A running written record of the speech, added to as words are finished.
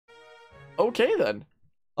Okay then.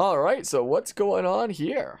 Alright, so what's going on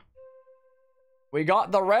here? We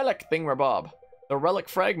got the relic thingamabob. The relic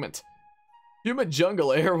fragment. Human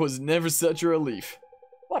jungle air was never such a relief.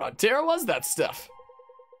 What on terror was that stuff?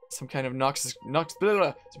 Some kind of noxious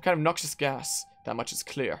gas. That much is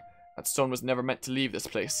clear. That stone was never meant to leave this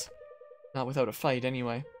place. Not without a fight,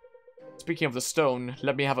 anyway. Speaking of the stone,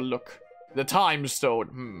 let me have a look. The time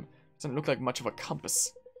stone. Doesn't look like much of a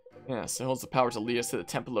compass. Yes, it holds the power to lead us to the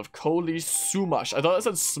temple of Koli Sumash. I thought it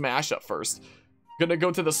said Smash at first. Gonna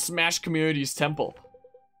go to the Smash Community's temple.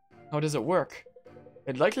 How does it work?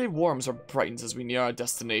 It likely warms or brightens as we near our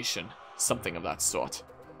destination. Something of that sort.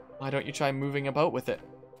 Why don't you try moving about with it?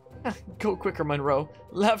 Go quicker, Monroe.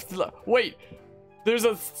 Left. Wait. There's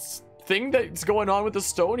a thing that's going on with the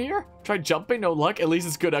stone here? Try jumping, no luck. At least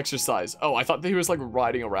it's good exercise. Oh, I thought that he was like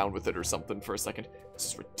riding around with it or something for a second. This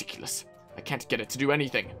is ridiculous. I can't get it to do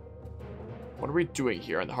anything. What are we doing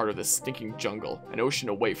here in the heart of this stinking jungle? An ocean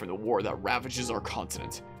away from the war that ravages our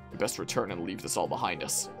continent. We best return and leave this all behind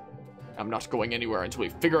us. I'm not going anywhere until we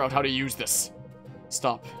figure out how to use this.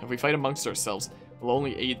 Stop. If we fight amongst ourselves, we'll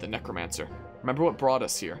only aid the necromancer. Remember what brought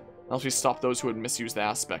us here. Unless we stop those who would misuse the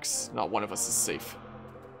aspects, not one of us is safe.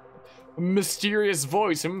 A mysterious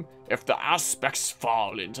voice. If the aspects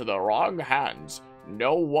fall into the wrong hands,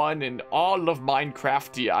 no one in all of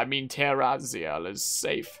Minecraftia, I mean Terraziel, is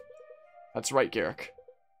safe. That's right, Garrick.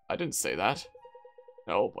 I didn't say that.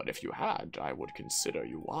 No, but if you had, I would consider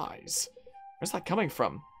you wise. Where's that coming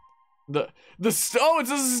from? The stone!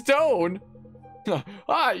 It's a stone!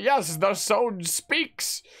 Ah, yes, the stone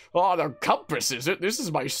speaks! Oh, the compass, is it? This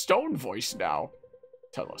is my stone voice now.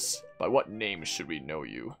 Tell us, by what name should we know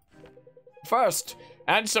you? First,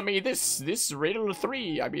 answer me this riddle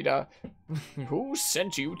 3. I mean, who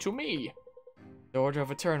sent you to me? The Order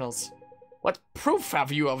of Eternals. What proof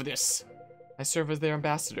have you of this? I serve as their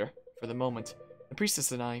ambassador, for the moment. The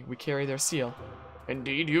priestess and I, we carry their seal.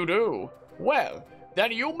 Indeed you do. Well,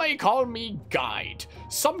 then you may call me Guide.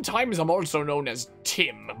 Sometimes I'm also known as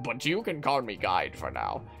Tim, but you can call me Guide for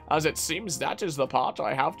now, as it seems that is the part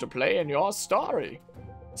I have to play in your story.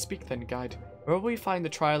 Speak then, Guide. Where will we find the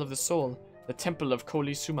Trial of the Soul, the Temple of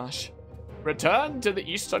Koli Sumash? Return to the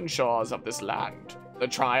eastern shores of this land. The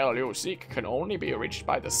trial you seek can only be reached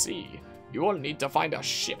by the sea. You will need to find a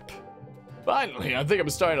ship. Finally, I think I'm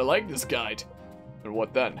starting to like this guide. And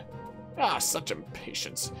what then? Ah, such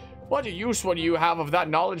impatience. What use would you have of that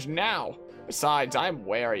knowledge now? Besides, I'm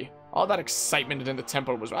wary. All that excitement in the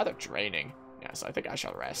temple was rather draining. Yes, I think I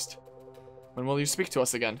shall rest. When will you speak to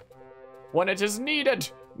us again? When it is needed.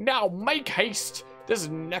 Now make haste. This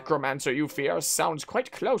necromancer you fear sounds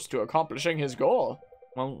quite close to accomplishing his goal.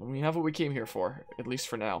 Well, we have what we came here for, at least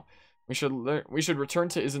for now. We should return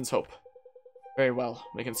to Isen's Hope. Very well.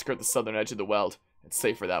 We can skirt the southern edge of the Weld. It's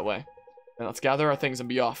safer that way. Then let's gather our things and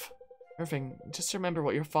be off. Irving, just remember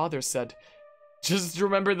what your father said. Just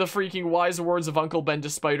remember the freaking wise words of Uncle Ben to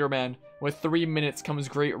Spider-Man. With 3 minutes comes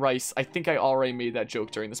great rice. I think I already made that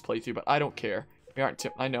joke during this playthrough, but I don't care. We aren't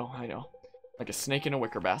I know. Like a snake in a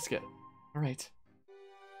wicker basket. Alright.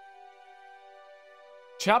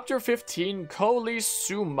 Chapter 15, Koli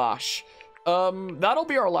Sumash. That'll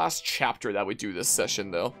be our last chapter that we do this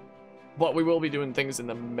session, though. But we will be doing things in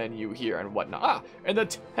the menu here and whatnot. Ah, in the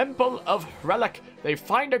Temple of Relic, they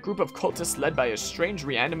find a group of cultists led by a strange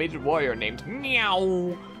reanimated warrior named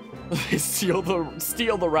Meow. They steal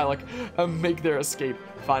the relic and make their escape,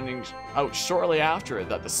 finding out shortly after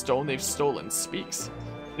that the stone they've stolen speaks.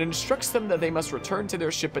 It instructs them that they must return to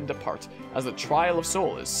their ship and depart, as the Trial of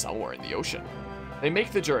Soul is somewhere in the ocean. They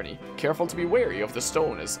make the journey, careful to be wary of the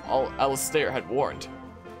stone as Alistair had warned.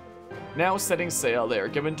 Now setting sail, they are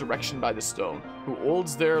given direction by the stone, who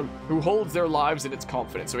holds their lives in its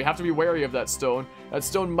confidence. So we have to be wary of that stone. That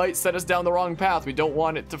stone might set us down the wrong path. We don't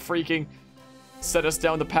want it to freaking set us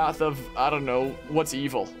down the path of, I don't know, what's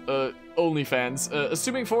evil. OnlyFans.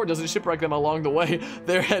 Assuming 4 doesn't shipwreck them along the way,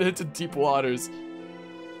 they're headed to deep waters.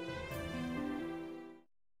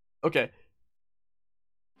 Okay.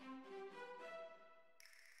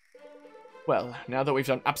 Well, now that we've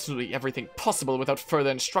done absolutely everything possible without further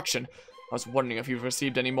instruction, I was wondering if you've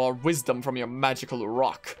received any more wisdom from your magical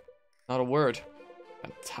rock. Not a word.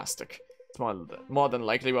 Fantastic. It's more than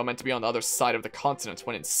likely we're meant to be on the other side of the continent,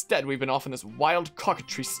 when instead we've been off on this wild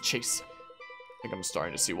cockatrice chase. I think I'm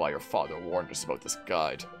starting to see why your father warned us about this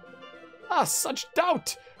guide. Ah, such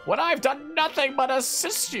doubt! When I've done nothing but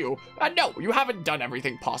assist you! And no, you haven't done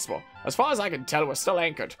everything possible. As far as I can tell, we're still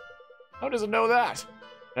anchored. How does it know that?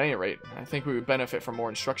 At any rate, I think we would benefit from more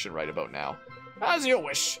instruction right about now. As you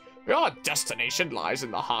wish. Your destination lies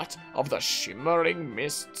in the heart of the shimmering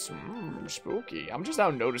mists. Spooky. I'm just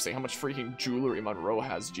now noticing how much freaking jewelry Monroe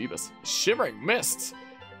has, Jeebus. Shimmering mists.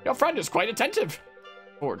 Your friend is quite attentive.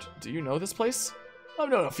 Ford, do you know this place? I've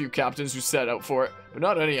known a few captains who set out for it, but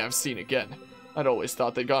not any I've seen again. I'd always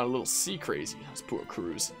thought they'd gone a little sea crazy, those poor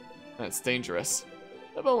crews. And it's dangerous.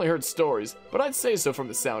 I've only heard stories, but I'd say so from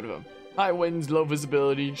the sound of them. High winds, low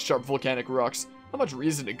visibility, sharp volcanic rocks. Not much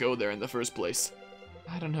reason to go there in the first place.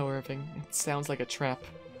 I don't know, Irving. It sounds like a trap.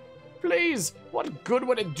 Please, what good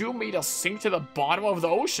would it do me to sink to the bottom of the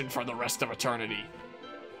ocean for the rest of eternity?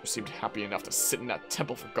 You seemed happy enough to sit in that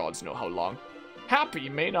temple for gods know how long. Happy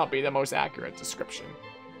may not be the most accurate description.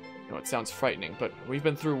 You know, it sounds frightening, but we've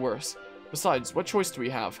been through worse. Besides, what choice do we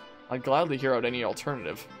have? I'd gladly hear out any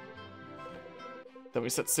alternative. Then we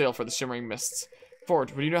set sail for the Shimmering Mists.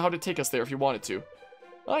 Ford, would you know how to take us there if you wanted to?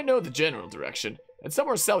 I know the general direction, and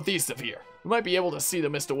somewhere southeast of here. We might be able to see the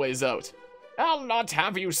mist a ways out. I'll not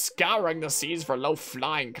have you scouring the seas for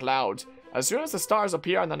low-flying clouds. As soon as the stars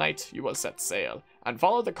appear in the night, you will set sail, and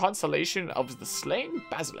follow the constellation of the slain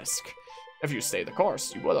basilisk. If you stay the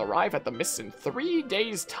course, you will arrive at the mist in 3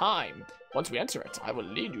 days' time. Once we enter it, I will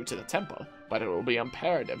lead you to the temple, but it will be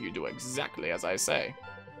imperative you do exactly as I say.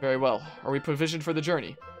 Very well. Are we provisioned for the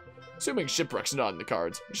journey? Assuming shipwreck's not in the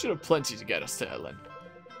cards, we should have plenty to get us to Helen.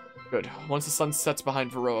 Good. Once the sun sets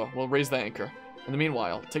behind Varroa, we'll raise the anchor. In the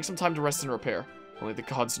meanwhile, take some time to rest and repair. Only the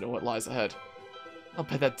gods know what lies ahead. I'll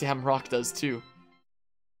bet that damn rock does too.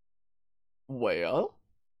 Well?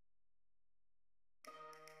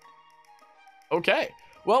 Okay.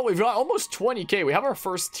 Well, we've got almost 20k. We have our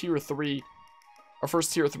first tier 3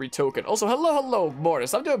 token. Also, hello,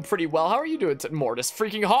 Mortis. I'm doing pretty well. How are you doing, Mortis?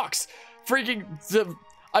 Freaking Hawks.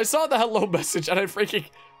 I saw the hello message and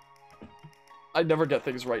I never get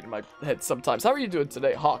things right in my head sometimes. How are you doing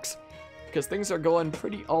today, Hawks? Because things are going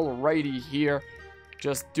pretty alrighty here.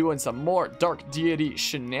 Just doing some more Dark Deity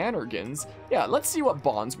shenanigans. Yeah, let's see what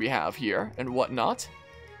bonds we have here and whatnot.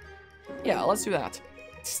 Yeah, let's do that.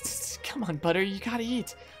 Come on, Butter, you gotta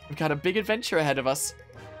eat. We've got a big adventure ahead of us.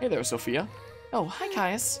 Hey there, Sophia. Oh, hi,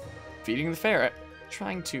 Caius. Feeding the ferret.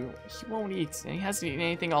 Trying to. He won't eat, and he hasn't eaten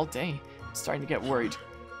anything all day. I'm starting to get worried.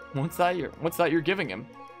 What's that you're giving him?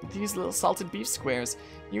 These little salted beef squares.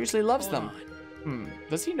 He usually loves them.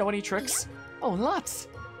 Does he know any tricks? Oh, lots.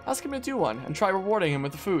 Ask him to do one, and try rewarding him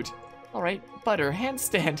with the food. Alright, Butter,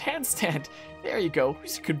 handstand. There you go.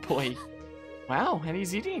 Who's a good boy? Wow, and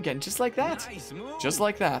he's eating again, just like that. Nice move. Just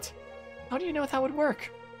like that. How do you know that would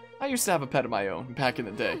work? I used to have a pet of my own, back in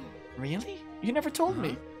the day. Really? You never told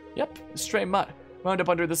me. Yep, a stray mutt. Wound up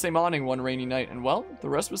under the same awning one rainy night, and well, the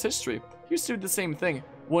rest was history. He used to do the same thing.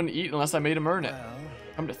 Wouldn't eat unless I made him earn it.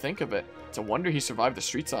 Come to think of it, it's a wonder he survived the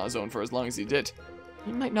streets on his own for as long as he did.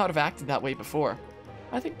 He might not have acted that way before.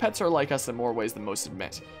 I think pets are like us in more ways than most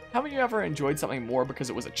admit. Haven't you ever enjoyed something more because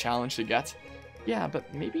it was a challenge to get? Yeah,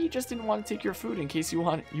 but maybe he just didn't want to take your food in case you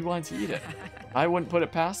wanted to eat it. I wouldn't put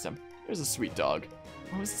it past him. He was a sweet dog.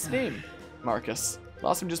 What was his name? Marcus.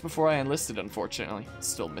 Lost him just before I enlisted, unfortunately.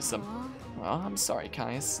 Still miss him. Well, I'm sorry,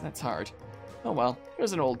 Caius. That's hard. Oh well, he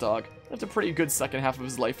was an old dog. Lived a pretty good second half of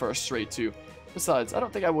his life for a stray too. Besides, I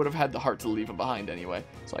don't think I would have had the heart to leave him behind anyway,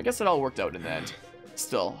 so I guess it all worked out in the end.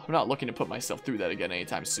 Still, I'm not looking to put myself through that again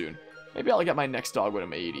anytime soon. Maybe I'll get my next dog when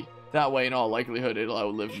I'm 80. That way, in all likelihood, it'll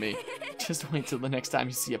outlive me. Just wait till the next time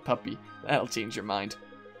you see a puppy. That'll change your mind.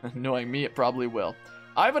 Knowing me, it probably will.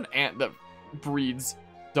 I have an aunt that breeds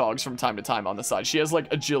dogs from time to time on the side. She has,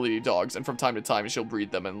 like, agility dogs, and from time to time, she'll breed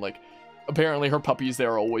them, and, like, apparently her puppies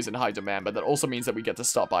there are always in high demand, but that also means that we get to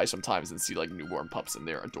stop by sometimes and see, like, newborn pups, and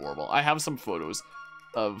they're adorable. I have some photos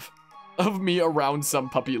of me around some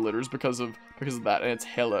puppy litters because of that, and it's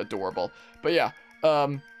hella adorable. But yeah,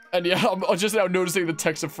 and yeah, I'm just now noticing the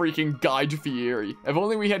text of freaking Guide Fieri. If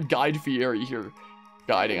only we had Guide Fieri here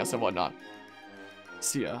guiding us and whatnot.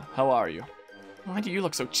 Sia, how are you? Why do you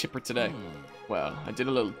look so chipper today? Well, I did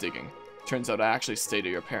a little digging. Turns out I actually stayed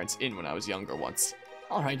at your parents' inn when I was younger once.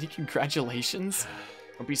 Alrighty, congratulations.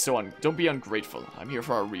 Don't be ungrateful. I'm here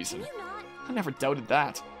for a reason. I never doubted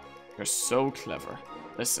that. You're so clever.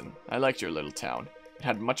 Listen, I liked your little town. It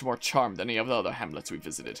had much more charm than any of the other hamlets we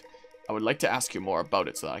visited. I would like to ask you more about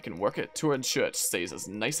it so that I can work it to ensure it stays as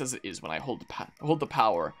nice as it is when I hold the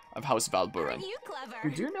power of House Valburen.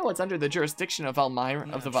 You do know it's under the jurisdiction of the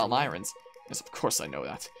Valmyrans. Yes, of course I know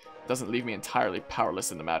that. It doesn't leave me entirely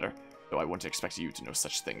powerless in the matter, though I wouldn't expect you to know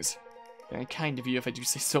such things. Very kind of you if I do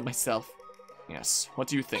say so myself. Yes, what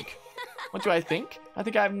do you think? What do I think? I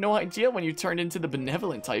think I have no idea when you turned into the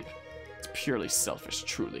benevolent type. It's purely selfish,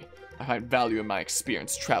 truly. I find value in my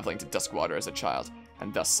experience traveling to Duskwater as a child,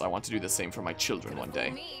 and thus I want to do the same for my children one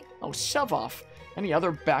day. Oh, shove off. Any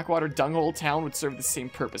other backwater dunghole town would serve the same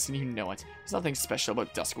purpose, and you know it. There's nothing special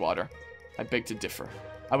about Duskwater. I beg to differ.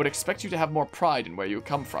 I would expect you to have more pride in where you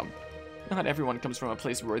come from. Not everyone comes from a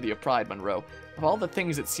place worthy of pride, Monroe. Of all the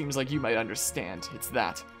things it seems like you might understand, it's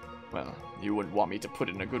that. Well, you wouldn't want me to put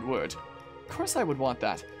in a good word. Of course I would want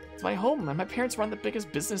that. It's my home, and my parents run the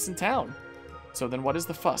biggest business in town. So then what is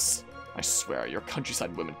the fuss? I swear, your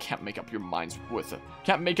countryside women can't make up your minds with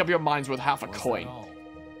half a coin.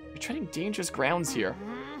 You're treading dangerous grounds here.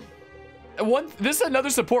 This is another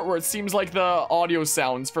support where it seems like the audio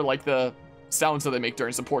sounds for like the sounds that they make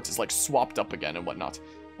during supports is like swapped up again and whatnot.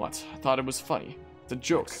 What? I thought it was funny. It's a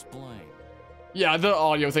joke. Explain. Yeah, the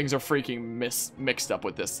audio things are freaking mixed up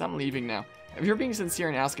with this. I'm leaving now. If you're being sincere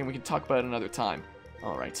and asking, we can talk about it another time.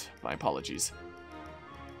 Alright, my apologies.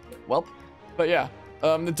 Welp. But yeah,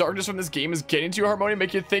 the darkness from this game is getting to you, Harmonia,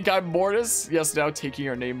 make you think I'm Mortis. Yes, now taking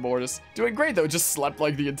your name, Mortis. Doing great, though. Just slept,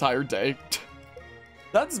 like, the entire day.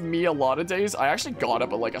 That's me a lot of days. I actually got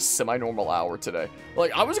up at, like, a semi-normal hour today.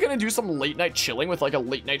 Like, I was gonna do some late-night chilling with, like, a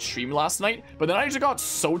late-night stream last night, but then I just got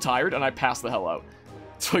so tired, and I passed the hell out.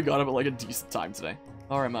 So I got up at, like, a decent time today.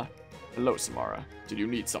 Arima. Hello, Samara. Did you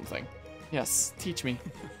need something? Yes, teach me.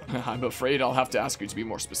 I'm afraid I'll have to ask you to be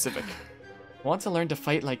more specific. I want to learn to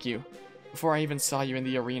fight like you. Before I even saw you in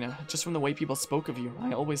the arena, just from the way people spoke of you,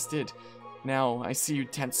 I always did. Now, I see you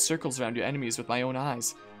tense circles around your enemies with my own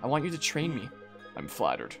eyes. I want you to train me. I'm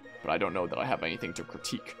flattered, but I don't know that I have anything to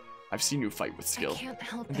critique. I've seen you fight with skill. I can't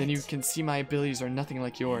help and then you can see my abilities are nothing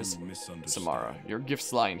like yours. Samara, your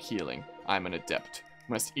gifts lie in healing. I'm an adept.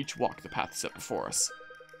 We must each walk the path set before us.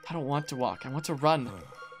 I don't want to walk, I want to run.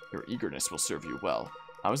 Your eagerness will serve you well.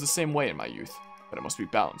 I was the same way in my youth, but it must be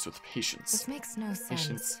balanced with patience. This makes no sense.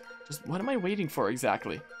 Patience. Just what am I waiting for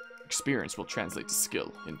exactly? Experience will translate to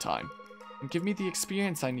skill in time. And give me the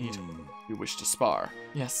experience I need. You wish to spar?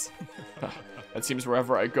 Yes. It seems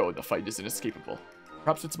wherever I go, the fight is inescapable.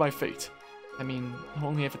 Perhaps it's my fate. I mean,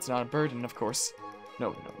 only if it's not a burden, of course.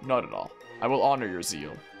 No, not at all. I will honor your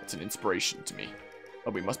zeal. It's an inspiration to me.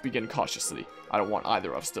 But we must begin cautiously. I don't want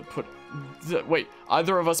either of us to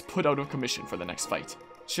either of us put out of commission for the next fight.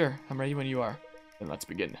 Sure, I'm ready when you are. Then let's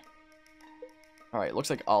begin. Alright, looks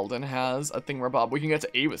like Alden has a thingamabob. We can get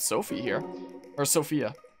to A with Sophie here. Or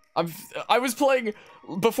Sophia. I was playing,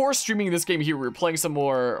 before streaming this game here, we were playing some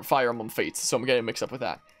more Fire Emblem Fates, so I'm getting mixed up with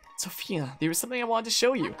that. Sophia, there was something I wanted to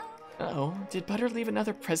show you. Uh-oh, did Butter leave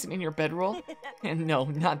another present in your bedroll? And no,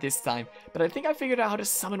 not this time, but I think I figured out how to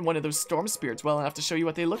summon one of those storm spirits well enough to show you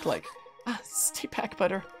what they look like. Stay back,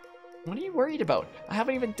 Butter. What are you worried about? I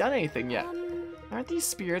haven't even done anything yet. Aren't these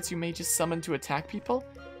spirits you may just summon to attack people?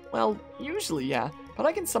 Well, usually, yeah, but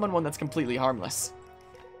I can summon one that's completely harmless.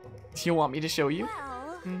 Do you want me to show you?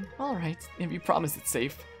 Alright, if you promise it's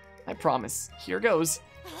safe. I promise. Here goes.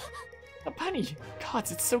 A bunny!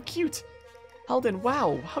 God, it's so cute! Alden,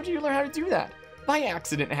 wow, how did you learn how to do that? By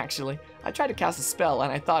accident, actually. I tried to cast a spell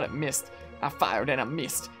and I thought it missed. I fired and I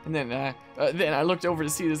missed. And then I looked over to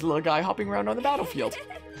see this little guy hopping around on the battlefield.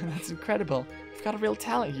 That's incredible. You've got a real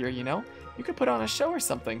talent here, you know? You could put on a show or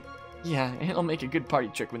something. Yeah, it'll make a good party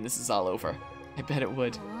trick when this is all over. I bet it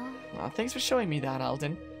would. Thanks for showing me that,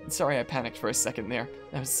 Alden. Sorry I panicked for a second there.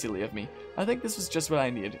 That was silly of me. I think this was just what I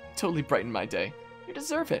needed. Totally brightened my day. You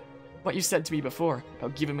deserve it. What you said to me before,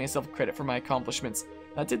 about giving myself credit for my accomplishments,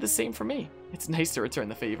 that did the same for me. It's nice to return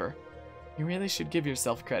the favor. You really should give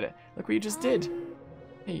yourself credit. Look what you just did.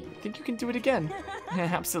 Hey, think you can do it again?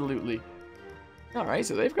 Absolutely. Alright,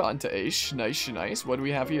 so they've gotten to Aish. Nice. What do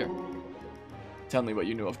we have here? Tell me what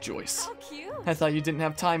you know of Joyce. How cute. I thought you didn't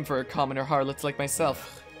have time for commoner harlots like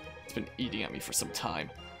myself. It's been eating at me for some time.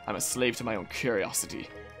 I'm a slave to my own curiosity.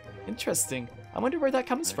 Interesting. I wonder where that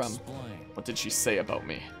comes from. What did she say about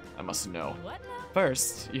me? I must know.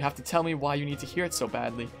 First, you have to tell me why you need to hear it so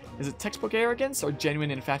badly. Is it textbook arrogance or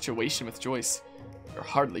genuine infatuation with Joyce? You're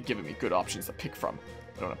hardly giving me good options to pick from.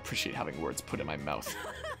 I don't appreciate having words put in my mouth.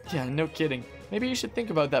 Yeah, no kidding. Maybe you should think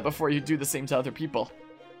about that before you do the same to other people.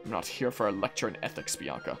 I'm not here for a lecture in ethics,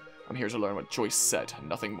 Bianca. I'm here to learn what Joyce said, and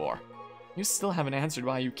nothing more. You still haven't answered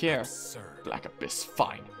why you care. Absurd. Black Abyss,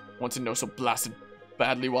 fine. Want to know so blasted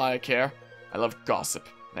badly why I care? I love gossip,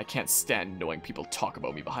 and I can't stand knowing people talk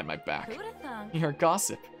about me behind my back. Who would've thunk? You're a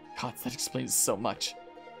gossip. God, that explains so much.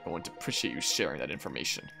 I won't appreciate you sharing that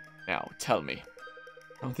information. Now, tell me.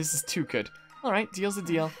 Oh, this is too good. Alright, deal's a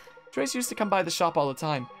deal. Joyce used to come by the shop all the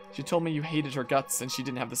time. She told me you hated her guts, and she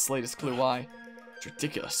didn't have the slightest clue why. It's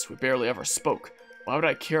ridiculous. We barely ever spoke. Why would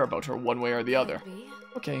I care about her one way or the other? Maybe.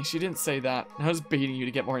 Okay, she didn't say that. I was baiting you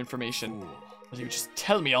to get more information. Will you just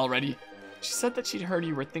tell me already? She said that she'd heard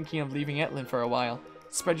you were thinking of leaving Etlin for a while.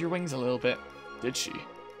 Spread your wings a little bit. Did she?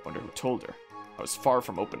 Wonder who told her. I was far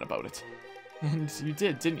from open about it. And you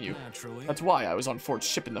did, didn't you? Naturally. That's why I was on Ford's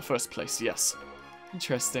ship in the first place, yes.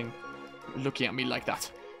 Interesting. Looking at me like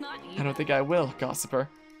that. Not I even. don't think I will, gossiper.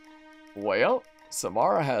 Well,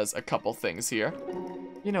 Samara has a couple things here.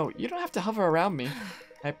 You know, you don't have to hover around me.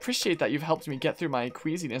 I appreciate that you've helped me get through my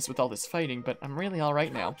queasiness with all this fighting, but I'm really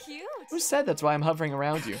alright now. Cute. Who said that's why I'm hovering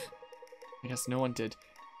around you? I guess no one did.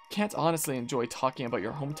 Can't honestly enjoy talking about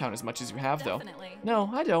your hometown as much as you have, though. Definitely. No,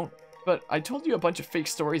 I don't. But I told you a bunch of fake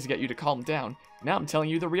stories to get you to calm down. Now I'm telling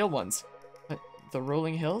you the real ones. But the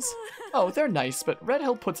rolling hills? Oh, they're nice, but Red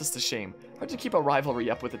Hill puts us to shame. Hard to keep a rivalry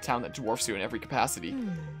up with a town that dwarfs you in every capacity.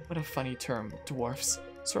 What a funny term, dwarfs.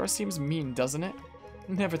 Sort of seems mean, doesn't it?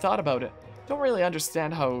 Never thought about it. Don't really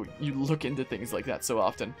understand how you look into things like that so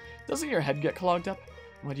often. Doesn't your head get clogged up?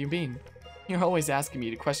 What do you mean? You're always asking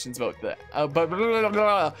me questions about the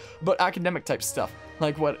but academic type stuff,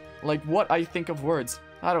 like what I think of words.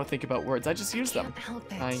 I don't think about words. I just use them. Can't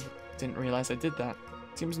help it. I didn't realize I did that.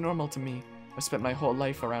 Seems normal to me. I've spent my whole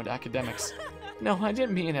life around academics. No, I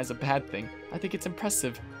didn't mean it as a bad thing. I think it's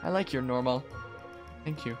impressive. I like your normal.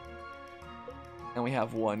 Thank you. And we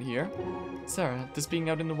have one here. Sarah, does being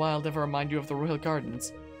out in the wild ever remind you of the Royal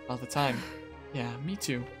Gardens? All the time. Yeah, me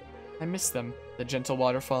too. I miss them. The gentle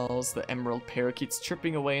waterfalls, the emerald parakeets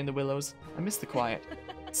chirping away in the willows. I miss the quiet.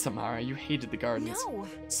 Samara, you hated the gardens. No.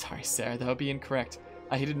 Sorry, Sarah, that would be incorrect.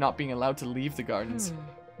 I hated not being allowed to leave the gardens.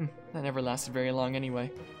 That never lasted very long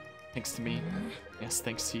anyway. Thanks to me. Yes,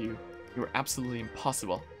 thanks to you. You were absolutely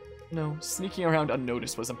impossible. No, sneaking around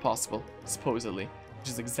unnoticed was impossible, supposedly, which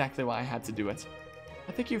is exactly why I had to do it.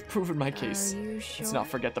 I think you've proven my case. Are you sure? Let's not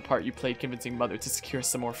forget the part you played convincing Mother to secure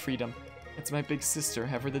some more freedom. It's my big sister,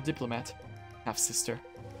 Ever the diplomat. Half-sister.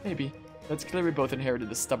 Maybe. But it's clear we both inherited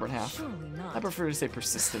the stubborn half. Surely not. I prefer to say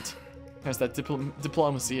persistent. There's that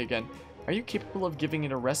diplomacy again. Are you capable of giving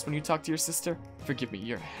it a rest when you talk to your sister? Forgive me,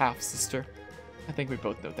 your half-sister. I think we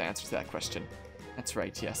both know the answer to that question. That's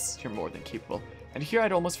right, yes, you're more than capable. And here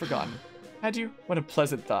I'd almost forgotten. Had you? What a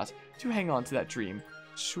pleasant thought. Do hang on to that dream.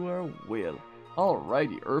 Sure will.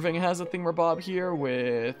 Alrighty, Irving has a thingamabob here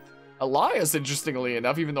with Elias, interestingly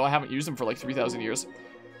enough, even though I haven't used him for like 3,000 years.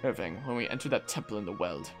 Irving, when we entered that temple in the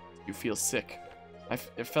Weld, you feel sick.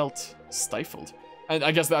 It felt stifled. And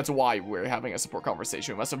I guess that's why we're having a support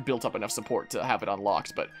conversation. We must have built up enough support to have it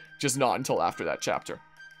unlocked, but just not until after that chapter.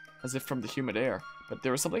 As if from the humid air, but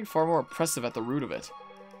there was something far more oppressive at the root of it.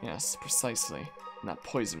 Yes, precisely. When that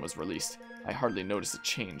poison was released, I hardly noticed a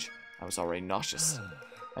change. I was already nauseous.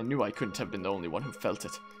 I knew I couldn't have been the only one who felt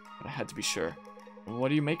it, but I had to be sure. And what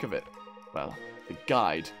do you make of it? Well, the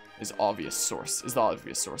guide is the obvious source.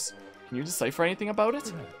 Can you decipher anything about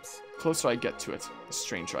it? Perhaps. The closer I get to it, the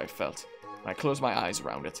stranger I felt. When I close my eyes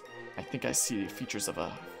around it, I think I see the features of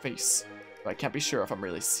a face, but I can't be sure if I'm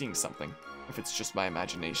really seeing something, if it's just my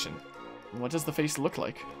imagination. And what does the face look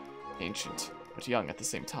like? Ancient, but young at the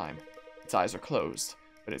same time. Its eyes are closed,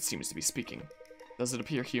 but it seems to be speaking. Does it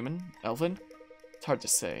appear human? Elven? It's hard to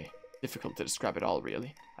say. Difficult to describe it all,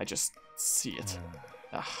 really. I just see it.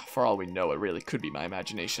 For all we know, it really could be my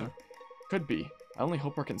imagination. Could be. I only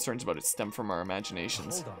hope our concerns about it stem from our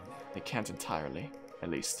imaginations. Hold on. They can't entirely. At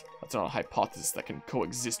least, that's not a hypothesis that can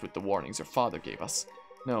coexist with the warnings your father gave us.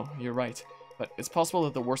 No, you're right. But it's possible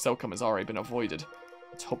that the worst outcome has already been avoided.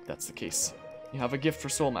 Let's hope that's the case. You have a gift for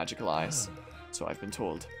soul magic, Elias. So I've been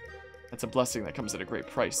told. That's a blessing that comes at a great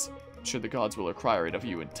price. I'm sure the gods will require it of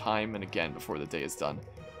you in time and again before the day is done.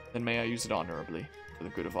 Then may I use it honorably, for the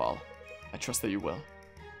good of all. I trust that you will.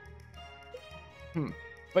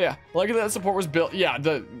 But yeah, like that support was built. Yeah,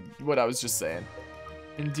 what I was just saying.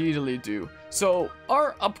 Indeedly do. So,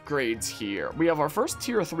 our upgrades here. We have our first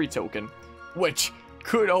tier 3 token, which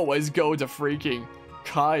could always go to freaking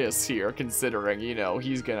Caius here, considering, you know,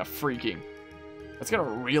 he's gonna freaking... That's gonna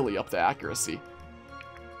really up the accuracy.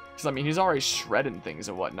 Because, I mean, he's already shredding things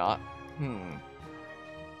and whatnot.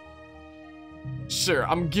 Sure,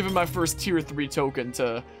 I'm giving my first tier 3 token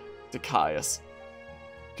to Caius.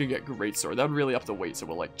 Can get greatsword. That would really up the weight, so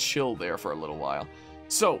we'll, like, chill there for a little while.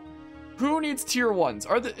 So, who needs tier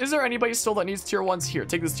 1s? Is there anybody still that needs tier 1s? Here,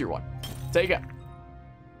 take this tier 1. Take it.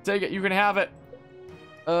 Take it. You can have it.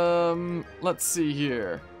 Let's see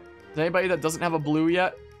here. Is there anybody that doesn't have a blue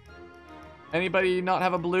yet? Anybody not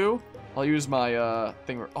have a blue? I'll use my,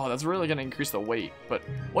 thing. Oh, that's really gonna increase the weight. But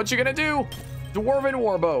what you gonna do? Dwarven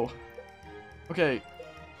Warbow. Okay.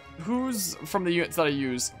 Who's from the units that I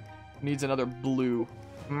use needs another blue?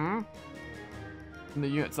 From the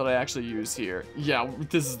units that I actually use here. Yeah,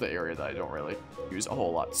 this is the area that I don't really use a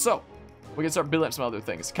whole lot. So, we can start building up some other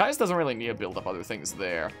things. Caius doesn't really need to build up other things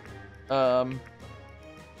there.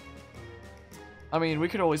 I mean, we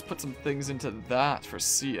could always put some things into that for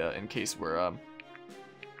Sia in case we're,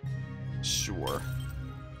 sure.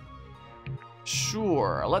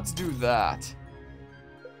 Sure, let's do that.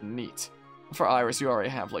 Neat. For Iris, you already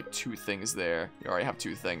have, like, 2 things there. You already have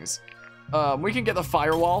 2 things. We can get the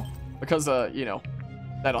firewall, because, you know,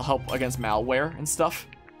 that'll help against malware and stuff.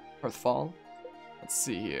 Earthfall. Let's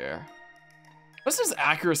see here. This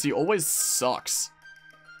accuracy always sucks.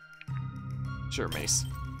 Sure, Mace.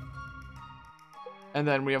 And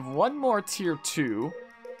then we have one more tier 2.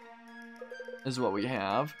 Is what we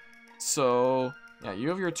have. So, yeah, you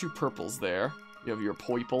have your 2 purples there. You have your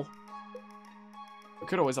Poiple. We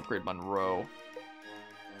could always upgrade Monroe.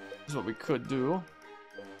 This is what we could do.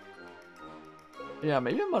 Yeah,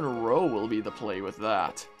 maybe Monroe will be the play with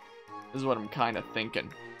that. This is what I'm kind of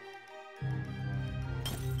thinking.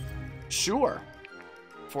 Sure.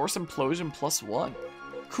 Force Implosion +1.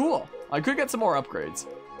 Cool. I could get some more upgrades.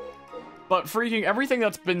 But freaking everything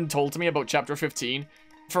that's been told to me about Chapter 15,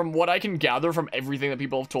 from what I can gather from everything that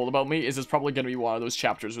people have told about me, is it's probably going to be one of those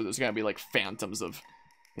chapters where there's going to be like phantoms of,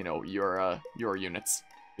 you know, your units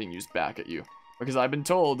being used back at you. Because I've been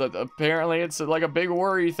told that apparently it's like a big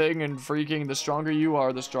worry thing, and freaking the stronger you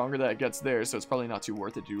are, the stronger that gets there, so it's probably not too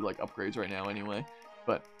worth it to do like upgrades right now anyway.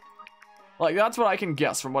 But like that's what I can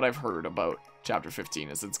guess from what I've heard about Chapter 15,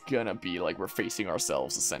 is it's gonna be like we're facing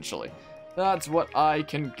ourselves essentially. That's what I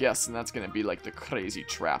can guess, and that's gonna be like the crazy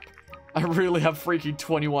trap. I really have freaking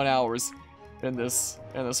 21 hours in this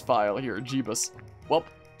file here, Jeebus. Well,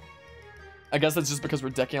 I guess that's just because we're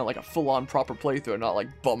decking out like a full-on proper playthrough, not like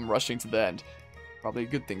bum rushing to the end. Probably a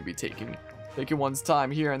good thing to be taking one's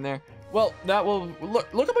time here and there. Well, that will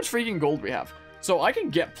look how much freaking gold we have. So I can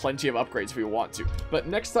get plenty of upgrades if we want to. But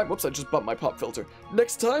next time, whoops, I just bumped my pop filter.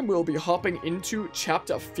 Next time we'll be hopping into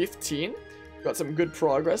chapter 15. Got some good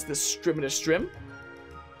progress this strim.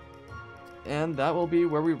 And that will be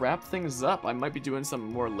where we wrap things up. I might be doing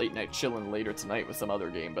some more late night chilling later tonight with some other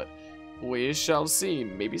game, but we shall see.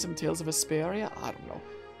 Maybe some Tales of Vesperia? I don't know.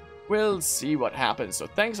 We'll see what happens. So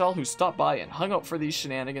thanks all who stopped by and hung out for these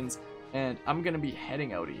shenanigans. And I'm going to be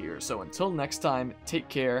heading out of here. So until next time, take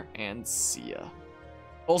care and see ya.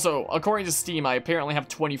 Also, according to Steam, I apparently have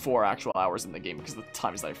 24 actual hours in the game because of the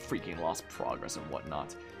times that I freaking lost progress and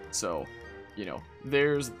whatnot. So, you know,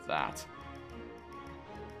 there's that.